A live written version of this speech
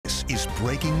is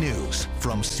breaking news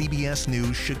from CBS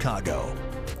News Chicago.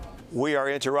 We are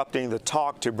interrupting the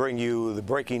talk to bring you the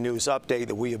breaking news update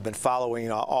that we have been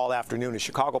following all afternoon. A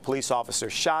Chicago police officer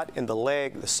shot in the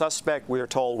leg. The suspect, we are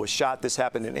told, was shot. This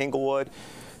happened in Englewood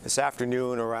this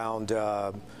afternoon around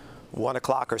 1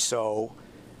 o'clock or so.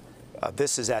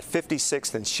 This is at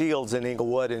 56th and Shields in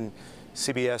Englewood, and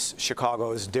CBS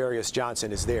Chicago's Darius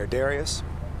Johnson is there. Darius?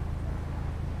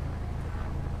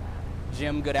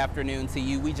 Jim, good afternoon to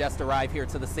you. We just arrived here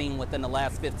to the scene within the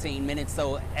last 15 minutes,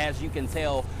 so as you can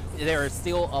tell, there is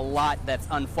still a lot that's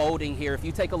unfolding here. If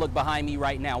you take a look behind me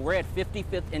right now, we're at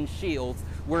 55th and Shields.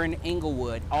 We're in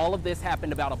Englewood. All of this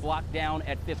happened about a block down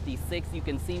at 56. You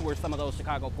can see where some of those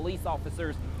Chicago police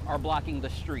officers are blocking the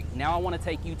street. Now I want to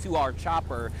take you to our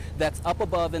chopper that's up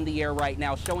above in the air right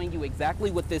now, showing you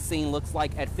exactly what this scene looks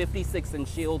like at 56 and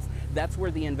Shields. That's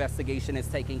where the investigation is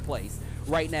taking place.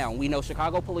 Right now, we know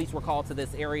Chicago police were called to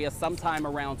this area sometime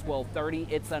around 12:30.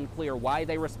 It's unclear why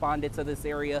they responded to this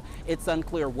area. It's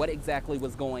unclear what exactly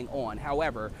was going on.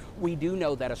 However, we do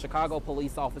know that a Chicago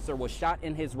police officer was shot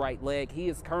in his right leg. He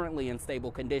is currently in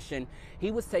stable condition.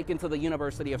 He was taken to the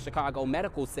University of Chicago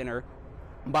Medical Center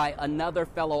by another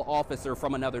fellow officer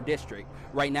from another district.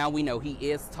 Right now we know he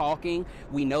is talking.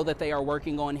 We know that they are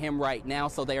working on him right now,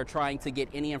 so they are trying to get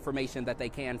any information that they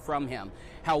can from him.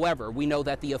 However, we know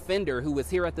that the offender, who was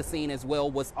here at the scene as well,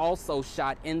 was also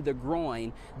shot in the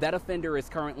groin. That offender is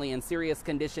currently in serious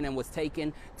condition and was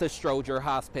taken to Stroger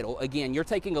Hospital. Again, you're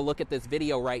taking a look at this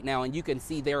video right now, and you can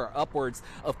see there are upwards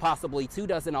of possibly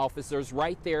 24 officers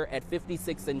right there at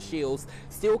 56 and Shields,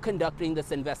 still conducting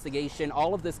this investigation.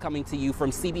 All of this coming to you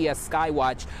from CBS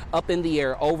Skywatch up in the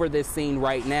air over this scene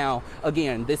right now.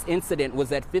 Again, this incident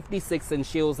was at 56 and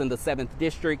Shields in the 7th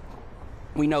District.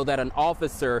 We know that an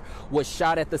officer was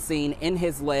shot at the scene in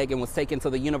his leg and was taken to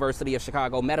the University of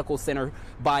Chicago Medical Center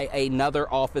by another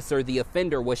officer. The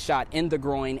offender was shot in the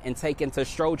groin and taken to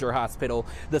Stroger Hospital.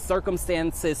 The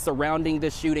circumstances surrounding the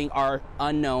shooting are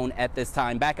unknown at this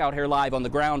time. Back out here live on the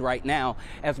ground right now,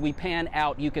 as we pan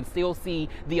out, you can still see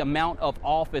the amount of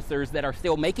officers that are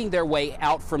still making their way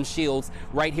out from Shields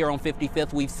right here on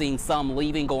 55th. We've seen some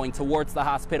leaving, going towards the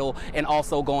hospital, and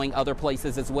also going other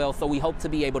places as well. So we hope to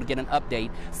be able to get an update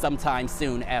sometime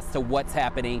soon as to what's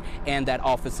happening and that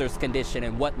officer's condition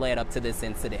and what led up to this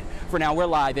incident. For now, we're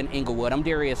live in Englewood. I'm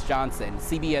Darius Johnson,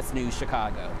 CBS News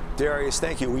Chicago. Darius,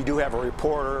 thank you. We do have a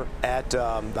reporter at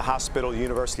the hospital,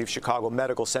 University of Chicago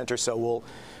Medical Center, so we'll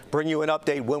bring you an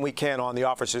update when we can on the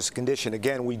officer's condition.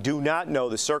 Again, we do not know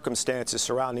the circumstances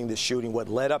surrounding the shooting, what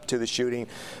led up to the shooting,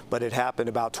 but it happened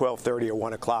about 12:30 or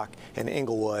 1 o'clock in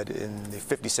Englewood in the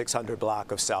 5600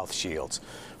 block of South Shields.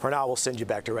 For now, we'll send you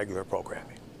back to regular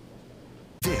programming.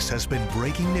 This has been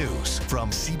breaking news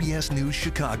from CBS News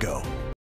Chicago.